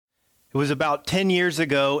It was about 10 years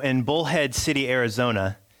ago in Bullhead City,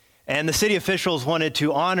 Arizona, and the city officials wanted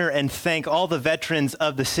to honor and thank all the veterans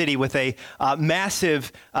of the city with a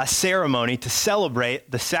massive ceremony to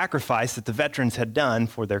celebrate the sacrifice that the veterans had done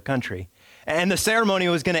for their country. And the ceremony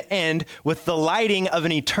was going to end with the lighting of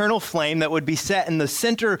an eternal flame that would be set in the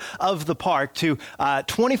center of the park to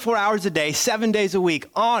 24 hours a day, 7 days a week,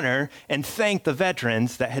 honor and thank the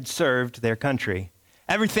veterans that had served their country.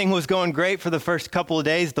 Everything was going great for the first couple of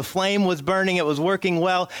days. The flame was burning. It was working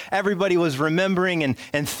well. Everybody was remembering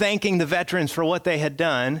and thanking the veterans for what they had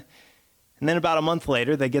done. And then about a month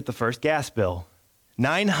later, they get the first gas bill.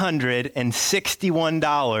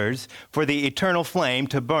 $961 for the eternal flame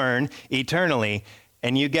to burn eternally.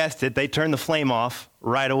 And you guessed it, they turned the flame off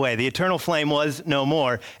right away. The eternal flame was no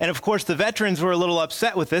more. And of course, the veterans were a little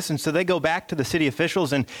upset with this, and so they go back to the city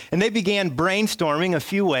officials, and they began brainstorming a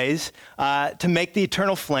few ways to make the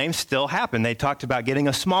eternal flame still happen. They talked about getting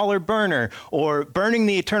a smaller burner or burning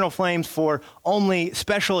the eternal flames for only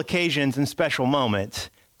special occasions and special moments.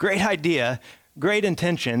 Great idea, great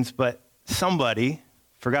intentions, but somebody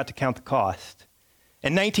forgot to count the cost.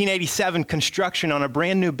 In 1987, construction on a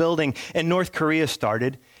brand new building in North Korea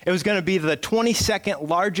started. It was going to be the 22nd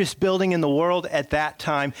largest building in the world at that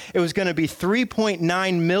time. It was going to be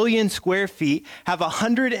 3.9 million square feet, have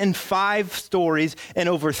 105 stories, and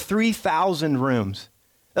over 3,000 rooms.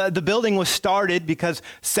 The building was started because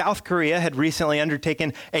South Korea had recently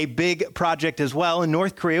undertaken a big project as well, and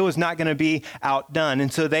North Korea was not going to be outdone.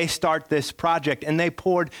 And so they start this project, and they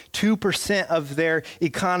poured 2% of their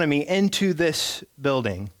economy into this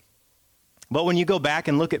building. But when you go back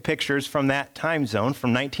and look at pictures from that time zone,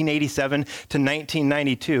 from 1987 to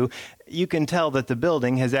 1992, you can tell that the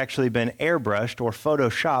building has actually been airbrushed or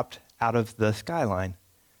photoshopped out of the skyline.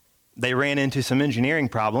 They ran into some engineering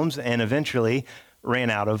problems and eventually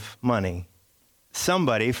ran out of money.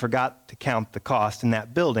 Somebody forgot to count the cost, and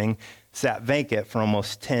that building sat vacant for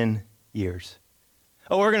almost 10 years.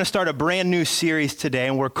 We're going to start a brand new series today,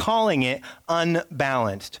 and we're calling it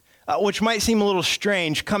Unbalanced, which might seem a little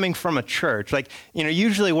strange coming from a church.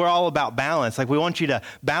 Usually we're all about balance. We want you to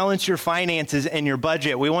balance your finances and your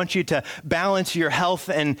budget. We want you to balance your health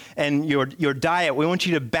and your diet. We want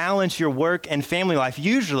you to balance your work and family life.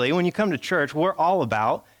 Usually when you come to church, we're all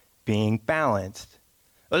about being balanced.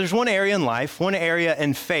 But there's one area in life, one area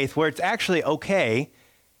in faith where it's actually okay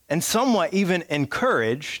and somewhat even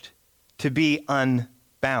encouraged to be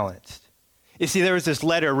unbalanced. You see, there was this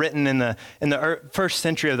letter written in the first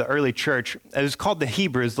century of the early church. It was called the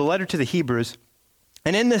Hebrews, the letter to the Hebrews.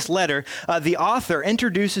 And in this letter, the author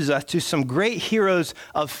introduces us to some great heroes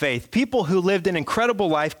of faith, people who lived an incredible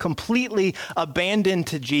life completely abandoned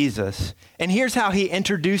to Jesus. And here's how he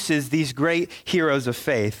introduces these great heroes of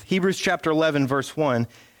faith. Hebrews chapter 11, verse 1,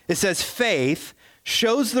 it says, "Faith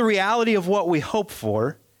shows the reality of what we hope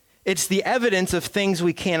for. It's the evidence of things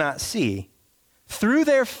we cannot see. Through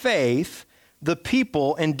their faith, the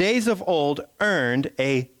people in days of old earned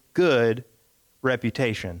a good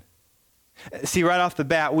reputation." See, right off the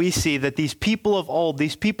bat, we see that these people of old,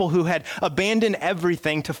 these people who had abandoned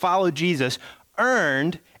everything to follow Jesus,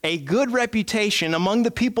 earned a good reputation among the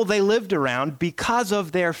people they lived around because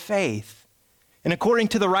of their faith. And according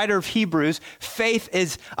to the writer of Hebrews, faith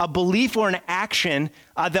is a belief or an action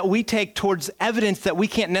that we take towards evidence that we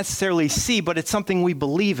can't necessarily see, but it's something we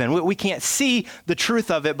believe in. We can't see the truth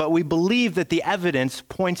of it, but we believe that the evidence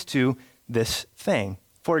points to this thing.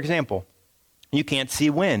 For example, you can't see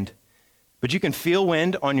wind, but you can feel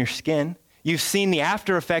wind on your skin. You've seen the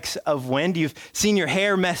after effects of wind. You've seen your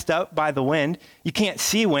hair messed up by the wind. You can't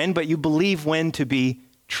see wind, but you believe wind to be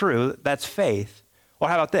true. That's faith. Or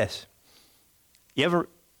how about this? You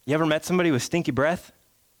ever met somebody with stinky breath?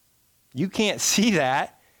 You can't see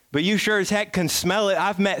that, but you sure as heck can smell it.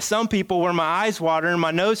 I've met some people where my eyes water and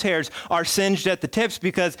my nose hairs are singed at the tips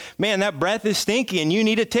because, man, that breath is stinky and you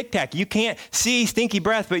need a Tic Tac. You can't see stinky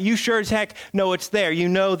breath, but you sure as heck know it's there. You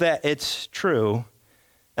know that it's true.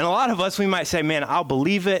 And a lot of us, we might say, man, I'll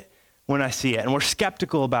believe it when I see it. And we're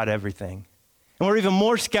skeptical about everything. And we're even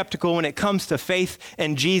more skeptical when it comes to faith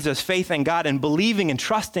in Jesus, faith in God, and believing and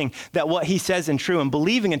trusting that what he says is true, and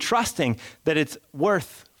believing and trusting that it's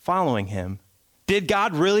worth following him. Did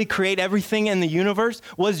God really create everything in the universe?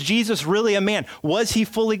 Was Jesus really a man? Was he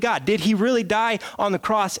fully God? Did he really die on the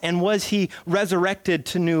cross, and was he resurrected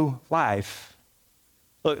to new life?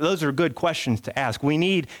 Look, those are good questions to ask. We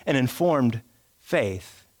need an informed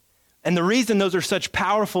faith. And the reason those are such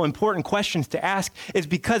powerful, important questions to ask is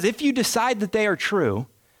because if you decide that they are true,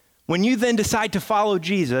 when you then decide to follow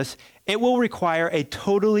Jesus, it will require a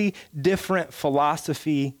totally different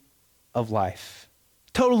philosophy of life.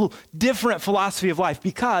 Total different philosophy of life,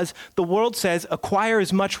 because the world says acquire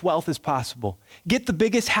as much wealth as possible. Get the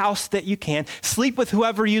biggest house that you can. Sleep with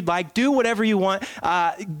whoever you'd like. Do whatever you want.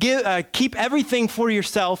 Keep everything for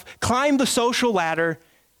yourself. Climb the social ladder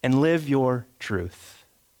and live your truth.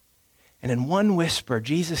 And in one whisper,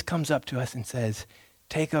 Jesus comes up to us and says,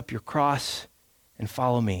 take up your cross and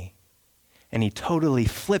follow me. And he totally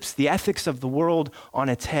flips the ethics of the world on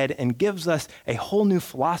its head and gives us a whole new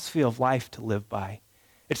philosophy of life to live by.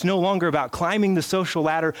 It's no longer about climbing the social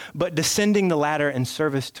ladder, but descending the ladder in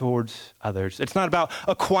service towards others. It's not about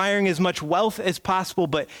acquiring as much wealth as possible,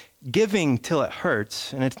 but giving till it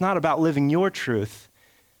hurts. And it's not about living your truth,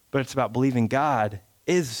 but it's about believing God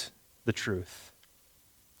is the truth.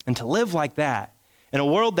 And to live like that, in a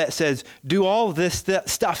world that says, do all of this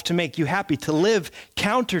stuff to make you happy, to live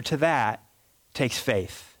counter to that takes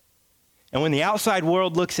faith. And when the outside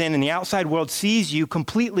world looks in and the outside world sees you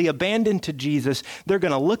completely abandoned to Jesus, they're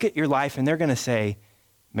going to look at your life and they're going to say,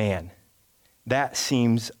 man, that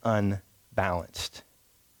seems unbalanced.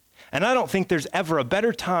 And I don't think there's ever a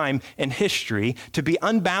better time in history to be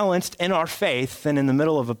unbalanced in our faith than in the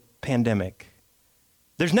middle of a pandemic.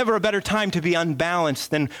 There's never a better time to be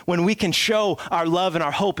unbalanced than when we can show our love and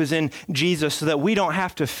our hope is in Jesus so that we don't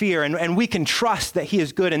have to fear and we can trust that he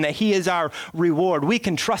is good and that he is our reward. We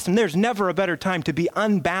can trust him. There's never a better time to be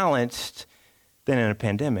unbalanced than in a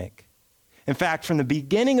pandemic. In fact, from the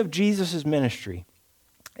beginning of Jesus' ministry,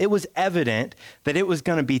 it was evident that it was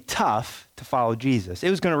going to be tough to follow Jesus.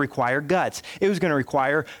 It was going to require guts. It was going to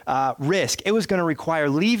require risk. It was going to require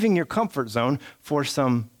leaving your comfort zone for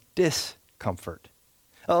some discomfort.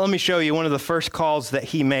 Let me show you one of the first calls that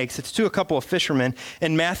he makes. It's to a couple of fishermen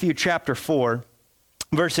in Matthew chapter 4,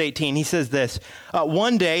 verse 18. He says this,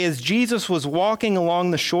 one day as Jesus was walking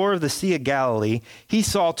along the shore of the Sea of Galilee, he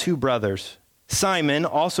saw two brothers, Simon,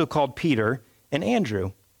 also called Peter, and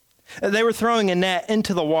Andrew. They were throwing a net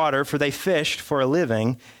into the water, for they fished for a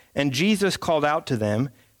living, and Jesus called out to them,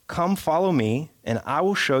 come follow me, and I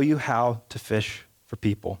will show you how to fish for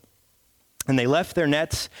people. And they left their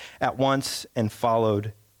nets at once and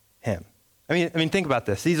followed him. I mean, think about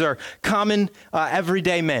this. These are common,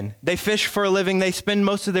 everyday men. They fish for a living. They spend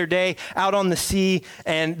most of their day out on the sea,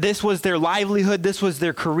 and this was their livelihood. This was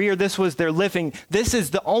their career. This was their living. This is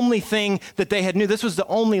the only thing that they had knew. This was the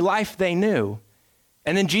only life they knew.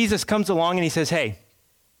 And then Jesus comes along and he says, hey,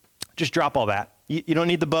 just drop all that. You don't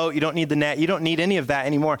need the boat. You don't need the net. You don't need any of that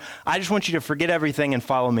anymore. I just want you to forget everything and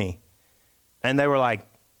follow me. And they were like,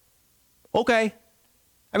 okay.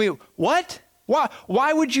 I mean, what?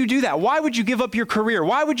 Why would you do that? Why would you give up your career?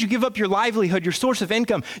 Why would you give up your livelihood, your source of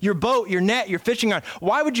income, your boat, your net, your fishing rod?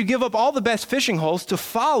 Why would you give up all the best fishing holes to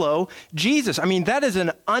follow Jesus? I mean, that is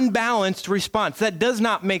an unbalanced response. That does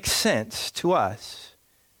not make sense to us.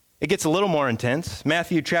 It gets a little more intense.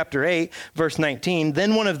 Matthew chapter 8, verse 19.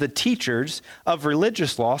 Then one of the teachers of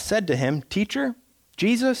religious law said to him, Teacher,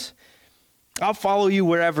 Jesus, I'll follow you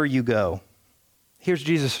wherever you go. Here's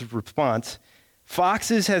Jesus' response.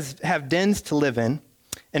 Foxes have dens to live in,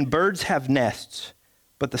 and birds have nests,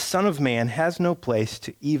 but the Son of Man has no place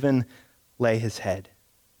to even lay his head.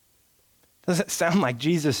 Doesn't sound like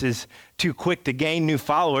Jesus is too quick to gain new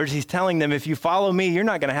followers. He's telling them, if you follow me, you're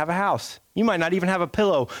not going to have a house. You might not even have a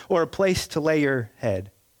pillow or a place to lay your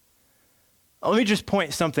head. Let me just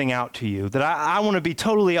point something out to you that I want to be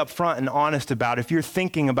totally upfront and honest about if you're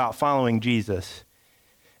thinking about following Jesus.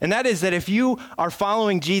 And that is that if you are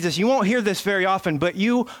following Jesus, you won't hear this very often, but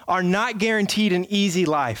you are not guaranteed an easy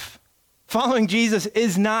life. Following Jesus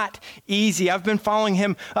is not easy. I've been following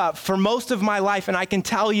him for most of my life, and I can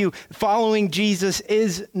tell you following Jesus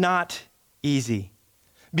is not easy.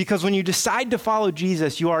 Because when you decide to follow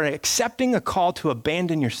Jesus, you are accepting a call to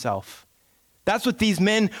abandon yourself. That's what these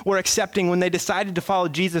men were accepting when they decided to follow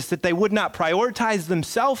Jesus, that they would not prioritize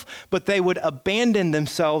themselves, but they would abandon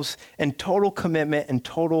themselves in total commitment and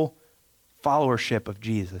total followership of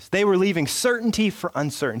Jesus. They were leaving certainty for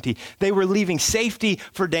uncertainty. They were leaving safety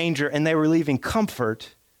for danger, and they were leaving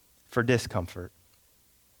comfort for discomfort.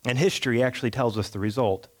 And history actually tells us the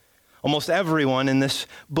result. Almost everyone in this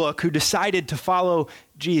book who decided to follow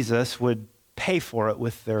Jesus would pay for it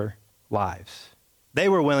with their lives. They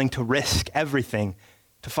were willing to risk everything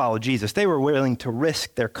to follow Jesus. They were willing to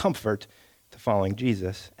risk their comfort to following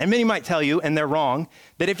Jesus. And many might tell you, and they're wrong,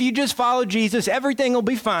 that if you just follow Jesus, everything will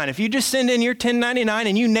be fine. If you just send in your 1099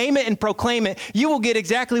 and you name it and proclaim it, you will get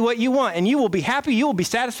exactly what you want, and you will be happy, you will be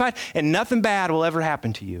satisfied, and nothing bad will ever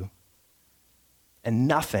happen to you. And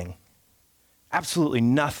nothing, absolutely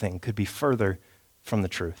nothing could be further from the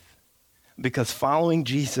truth. Because following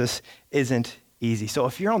Jesus isn't easy. So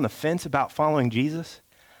if you're on the fence about following Jesus,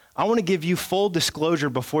 I want to give you full disclosure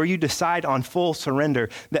before you decide on full surrender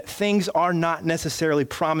that things are not necessarily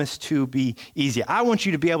promised to be easy. I want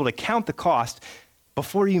you to be able to count the cost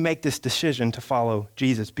before you make this decision to follow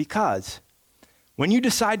Jesus, because when you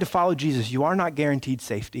decide to follow Jesus, you are not guaranteed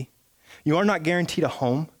safety. You are not guaranteed a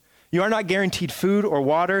home. You are not guaranteed food or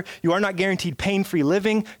water. You are not guaranteed pain-free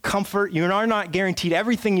living, comfort. You are not guaranteed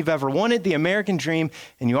everything you've ever wanted, the American dream,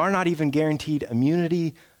 and you are not even guaranteed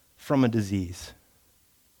immunity from a disease.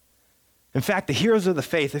 In fact, the heroes of the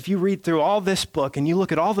faith, if you read through all this book and you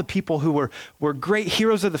look at all the people who were great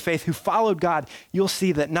heroes of the faith who followed God, you'll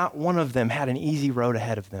see that not one of them had an easy road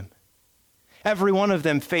ahead of them. Every one of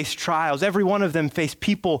them faced trials. Every one of them faced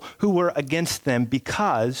people who were against them,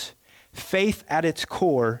 because faith at its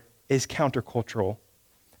core is countercultural.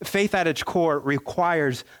 Faith at its core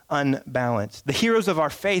requires unbalance. The heroes of our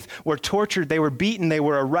faith were tortured, they were beaten, they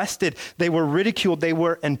were arrested, they were ridiculed, they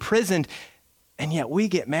were imprisoned. And yet we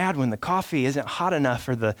get mad when the coffee isn't hot enough,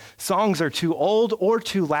 or the songs are too old or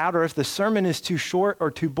too loud, or if the sermon is too short or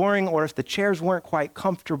too boring, or if the chairs weren't quite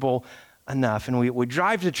comfortable enough. And we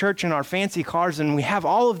drive to church in our fancy cars, and we have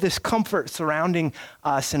all of this comfort surrounding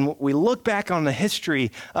us. And we look back on the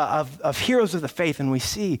history of heroes of the faith, and we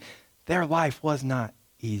see their life was not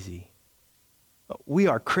easy. We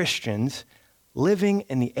are Christians living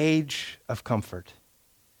in the age of comfort.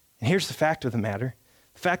 And here's the fact of the matter.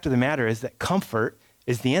 The fact of the matter is that comfort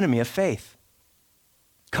is the enemy of faith.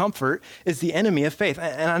 Comfort is the enemy of faith.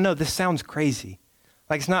 And I know this sounds crazy.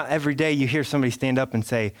 Like, it's not every day you hear somebody stand up and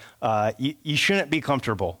say, you shouldn't be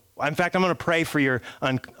comfortable. In fact, I'm going to pray for your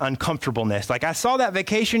uncomfortableness. Like, I saw that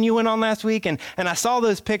vacation you went on last week, and I saw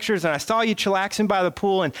those pictures, and I saw you chillaxing by the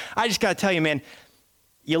pool, and I just got to tell you, man,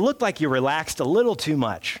 you looked like you relaxed a little too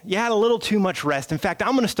much. You had a little too much rest. In fact,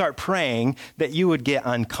 I'm going to start praying that you would get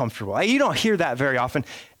uncomfortable. You don't hear that very often.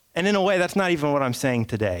 And in a way, that's not even what I'm saying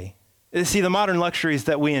today. See, the modern luxuries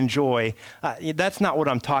that we enjoy, that's not what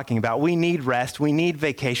I'm talking about. We need rest. We need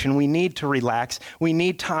vacation. We need to relax. We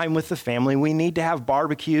need time with the family. We need to have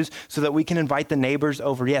barbecues so that we can invite the neighbors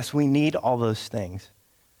over. Yes, we need all those things.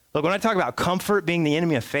 Look, when I talk about comfort being the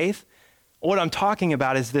enemy of faith, what I'm talking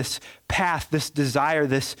about is this path, this desire,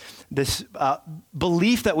 this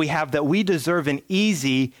belief that we have that we deserve an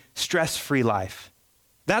easy, stress-free life.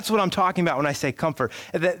 That's what I'm talking about when I say comfort,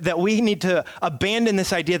 that we need to abandon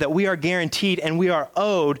this idea that we are guaranteed and we are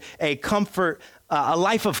owed a comfort, a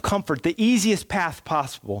life of comfort, the easiest path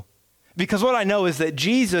possible. Because what I know is that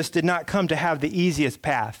Jesus did not come to have the easiest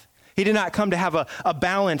path. He did not come to have a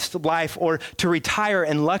balanced life or to retire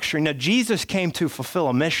in luxury. No, Jesus came to fulfill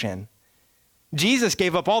a mission. Jesus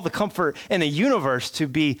gave up all the comfort in the universe to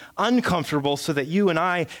be uncomfortable so that you and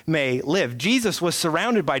I may live. Jesus was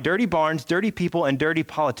surrounded by dirty barns, dirty people, and dirty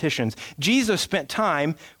politicians. Jesus spent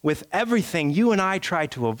time with everything you and I try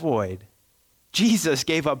to avoid. Jesus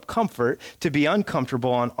gave up comfort to be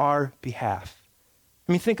uncomfortable on our behalf.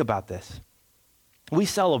 I mean, think about this. We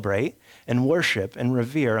celebrate and worship and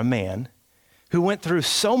revere a man who went through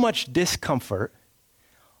so much discomfort.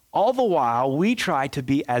 All the while, we try to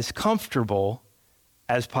be as comfortable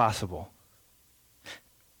as possible.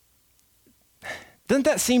 Doesn't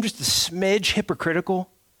that seem just a smidge hypocritical?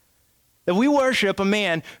 That we worship a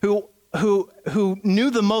man who knew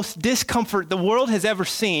the most discomfort the world has ever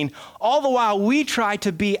seen, all the while we try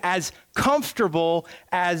to be as comfortable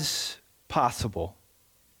as possible.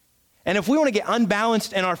 And if we want to get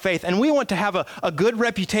unbalanced in our faith and we want to have a good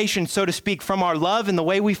reputation, so to speak, from our love and the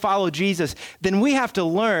way we follow Jesus, then we have to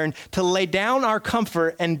learn to lay down our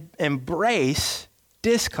comfort and embrace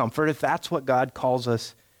discomfort if that's what God calls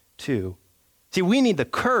us to. See, we need the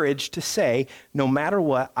courage to say, no matter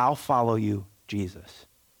what, I'll follow you, Jesus.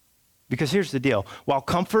 Because here's the deal. While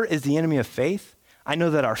comfort is the enemy of faith, I know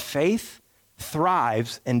that our faith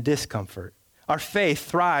thrives in discomfort. Our faith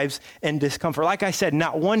thrives in discomfort. Like I said,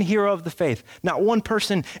 not one hero of the faith, not one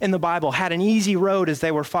person in the Bible had an easy road as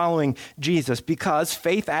they were following Jesus, because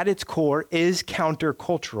faith at its core is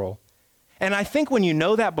countercultural. And I think when you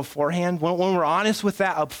know that beforehand, when we're honest with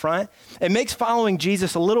that up front, it makes following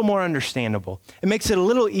Jesus a little more understandable. It makes it a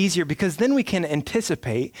little easier, because then we can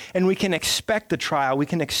anticipate and we can expect the trial. We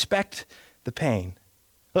can expect the pain.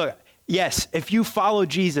 Look, yes, if you follow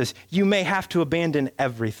Jesus, you may have to abandon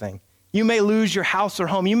everything. You may lose your house or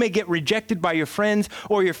home. You may get rejected by your friends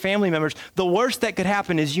or your family members. The worst that could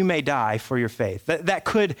happen is you may die for your faith. That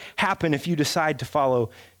could happen if you decide to follow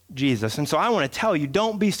Jesus. And so I want to tell you,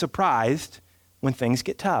 don't be surprised when things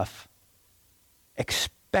get tough.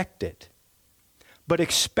 Expect it. But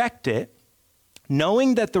expect it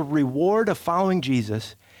knowing that the reward of following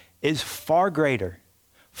Jesus is far greater,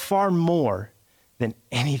 far more than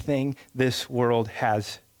anything this world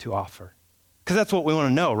has to offer? Because that's what we want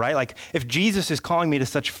to know, right? Like if Jesus is calling me to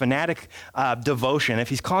such fanatic devotion, if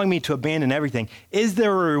he's calling me to abandon everything, is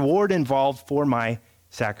there a reward involved for my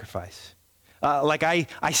sacrifice? Like I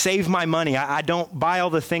save my money. I don't buy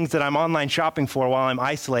all the things that I'm online shopping for while I'm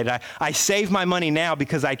isolated. I save my money now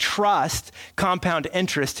because I trust compound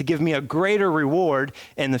interest to give me a greater reward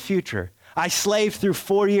in the future. I slaved through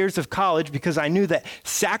 4 years of college because I knew that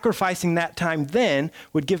sacrificing that time then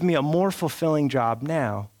would give me a more fulfilling job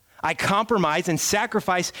now. I compromise and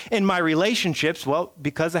sacrifice in my relationships, well,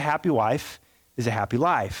 because a happy wife is a happy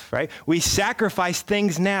life, right? We sacrifice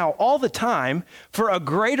things now all the time for a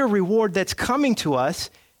greater reward that's coming to us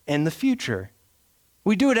in the future.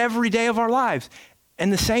 We do it every day of our lives.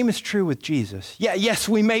 And the same is true with Jesus. Yes,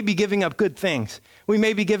 we may be giving up good things. We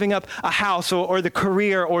may be giving up a house or the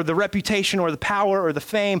career or the reputation or the power or the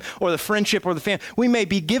fame or the friendship or the family. We may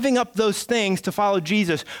be giving up those things to follow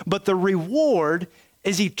Jesus, but the reward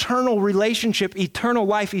is eternal relationship, eternal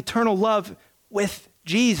life, eternal love with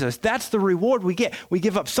Jesus. That's the reward we get. We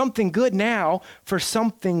give up something good now for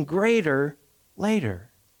something greater later.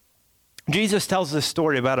 Jesus tells this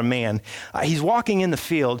story about a man. He's walking in the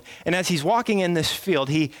field, and as he's walking in this field,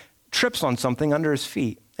 he trips on something under his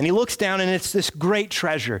feet. And he looks down, and it's this great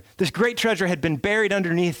treasure. This great treasure had been buried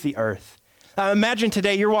underneath the earth. Imagine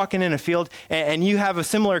today you're walking in a field, and you have a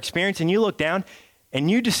similar experience, and you look down, and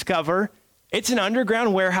you discover it's an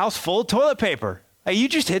underground warehouse full of toilet paper. You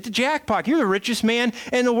just hit the jackpot. You're the richest man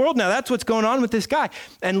in the world now. That's what's going on with this guy.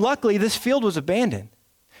 And luckily, this field was abandoned.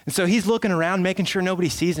 And so he's looking around, making sure nobody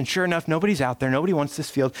sees. And sure enough, nobody's out there. Nobody wants this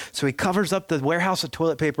field. So he covers up the warehouse of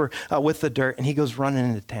toilet paper with the dirt, and he goes running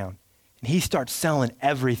into town. And he starts selling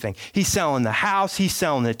everything. He's selling the house. He's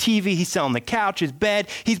selling the TV. He's selling the couch, his bed.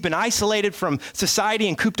 He's been isolated from society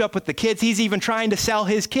and cooped up with the kids. He's even trying to sell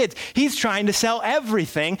his kids. He's trying to sell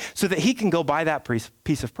everything so that he can go buy that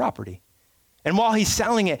piece of property. And while he's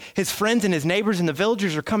selling it, his friends and his neighbors and the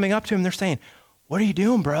villagers are coming up to him. They're saying, "What are you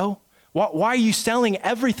doing, bro? Why are you selling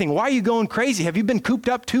everything? Why are you going crazy? Have you been cooped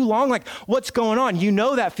up too long? Like, what's going on? You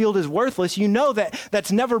know that field is worthless. You know that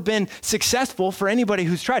that's never been successful for anybody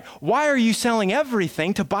who's tried. Why are you selling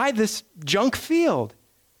everything to buy this junk field?"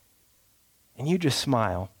 And you just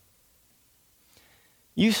smile.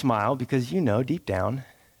 You smile because you know deep down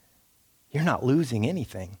you're not losing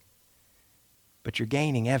anything, but you're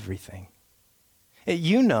gaining everything.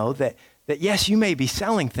 You know that yes, you may be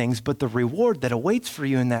selling things, but the reward that awaits for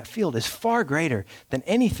you in that field is far greater than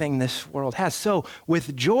anything this world has. So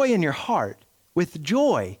with joy in your heart, with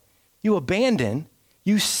joy, you abandon,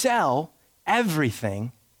 you sell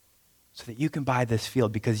everything so that you can buy this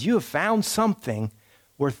field because you have found something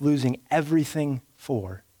worth losing everything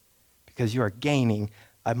for because you are gaining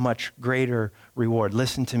a much greater reward.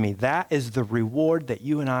 Listen to me. That is the reward that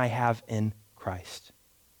you and I have in Christ.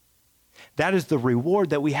 That is the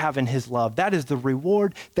reward that we have in his love. That is the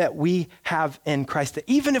reward that we have in Christ. That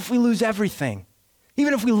even if we lose everything,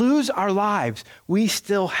 even if we lose our lives, we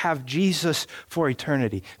still have Jesus for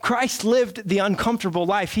eternity. Christ lived the uncomfortable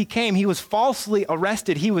life. He came, he was falsely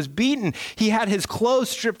arrested, he was beaten, he had his clothes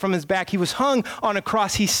stripped from his back, he was hung on a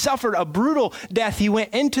cross, he suffered a brutal death, he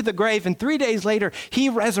went into the grave, and 3 days later, he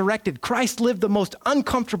resurrected. Christ lived the most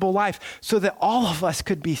uncomfortable life so that all of us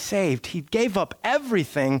could be saved. He gave up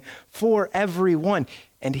everything for everyone,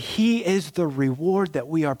 and he is the reward that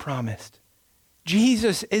we are promised.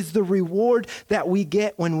 Jesus is the reward that we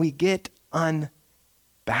get when we get unbalanced.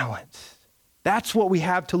 That's what we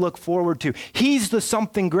have to look forward to. He's the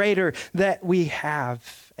something greater that we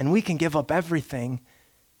have, and we can give up everything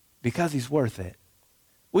because he's worth it.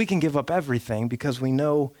 We can give up everything because we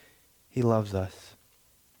know he loves us.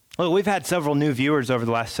 Well, we've had several new viewers over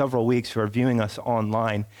the last several weeks who are viewing us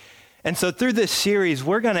online. And so through this series,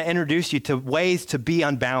 we're going to introduce you to ways to be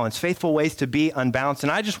unbalanced, faithful ways to be unbalanced.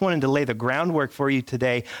 And I just wanted to lay the groundwork for you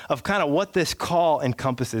today of kind of what this call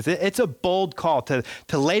encompasses. It's a bold call to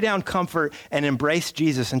lay down comfort and embrace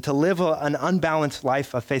Jesus and to live an unbalanced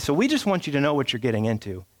life of faith. So we just want you to know what you're getting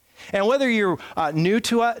into. And whether you're new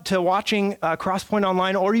to watching Crosspoint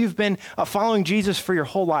Online or you've been following Jesus for your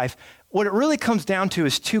whole life, what it really comes down to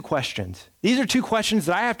is two questions. These are two questions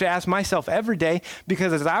that I have to ask myself every day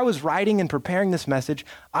because as I was writing and preparing this message,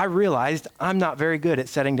 I realized I'm not very good at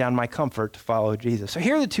setting down my comfort to follow Jesus. So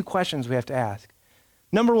here are the two questions we have to ask.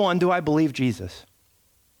 Number one, do I believe Jesus?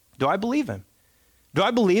 Do I believe him? Do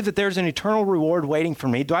I believe that there's an eternal reward waiting for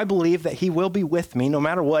me? Do I believe that he will be with me no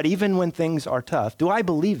matter what, even when things are tough? Do I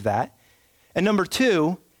believe that? And number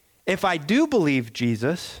two, if I do believe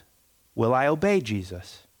Jesus, will I obey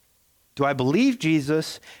Jesus? Do I believe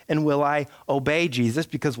Jesus and will I obey Jesus?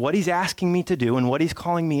 Because what he's asking me to do and what he's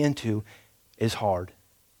calling me into is hard.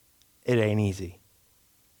 it ain't easy,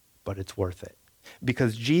 but it's worth it.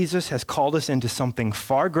 Because Jesus has called us into something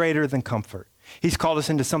far greater than comfort. He's called us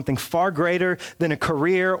into something far greater than a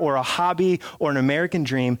career or a hobby or an American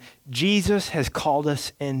dream. Jesus has called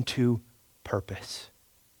us into purpose.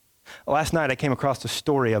 Last night I came across a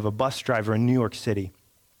story of a bus driver in New York City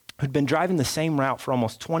who'd been driving the same route for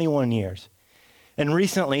almost 21 years. And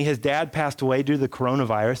recently his dad passed away due to the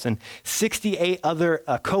coronavirus, and 68 other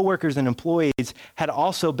coworkers and employees had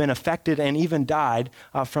also been affected and even died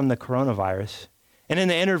from the coronavirus. And in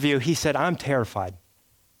the interview, he said, "I'm terrified.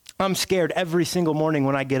 I'm scared every single morning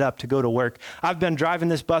when I get up to go to work. I've been driving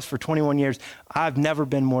this bus for 21 years. I've never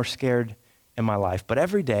been more scared in my life. But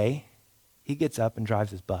every day, he gets up and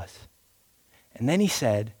drives his bus." And then he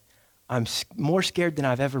said, "I'm more scared than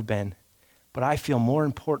I've ever been, but I feel more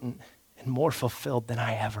important and more fulfilled than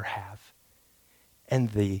I ever have."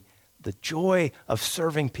 And the joy of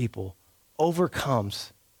serving people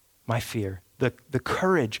overcomes my fear. The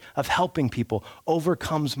courage of helping people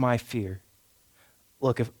overcomes my fear.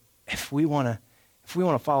 Look, if we want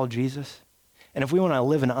to follow Jesus, and if we want to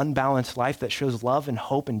live an unbalanced life that shows love and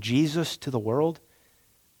hope in Jesus to the world,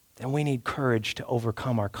 then we need courage to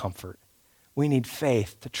overcome our comfort. We need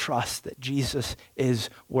faith to trust that Jesus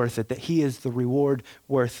is worth it, that he is the reward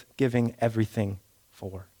worth giving everything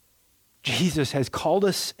for. Jesus has called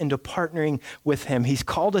us into partnering with him. He's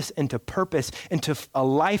called us into purpose, into a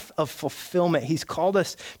life of fulfillment. He's called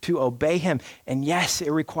us to obey him. And yes,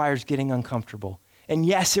 it requires getting uncomfortable. And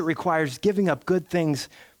yes, it requires giving up good things,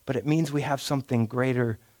 but it means we have something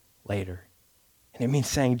greater later. And it means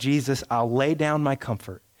saying, "Jesus, I'll lay down my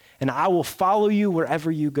comfort, and I will follow you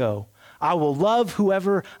wherever you go. I will love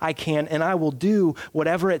whoever I can, and I will do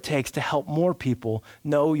whatever it takes to help more people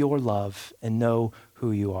know your love and know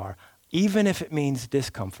who you are, even if it means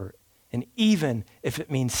discomfort, and even if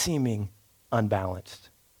it means seeming unbalanced."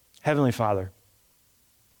 Heavenly Father,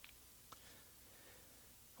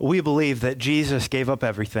 we believe that Jesus gave up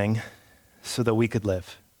everything so that we could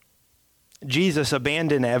live. Jesus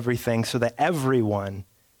abandoned everything so that everyone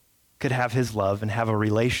could have his love and have a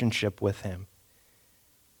relationship with him.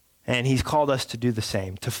 And he's called us to do the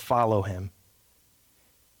same, to follow him.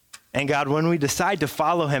 And God, when we decide to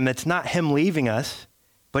follow him, it's not him leaving us,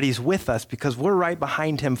 but he's with us because we're right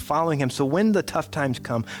behind him, following him. So when the tough times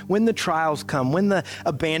come, when the trials come, when the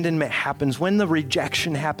abandonment happens, when the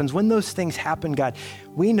rejection happens, when those things happen, God,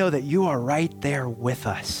 we know that you are right there with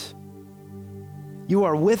us. You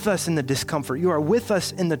are with us in the discomfort. You are with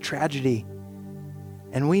us in the tragedy.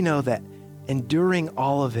 And we know that enduring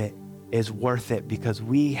all of it is worth it because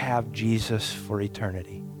we have Jesus for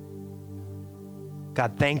eternity.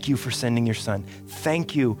 God, thank you for sending your son.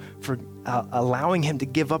 Thank you for allowing him to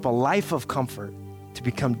give up a life of comfort to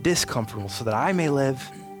become discomfortable so that I may live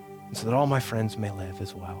and so that all my friends may live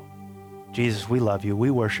as well. Jesus, we love you.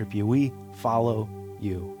 We worship you. We follow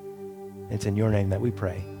you. It's in your name that we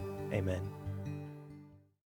pray. Amen.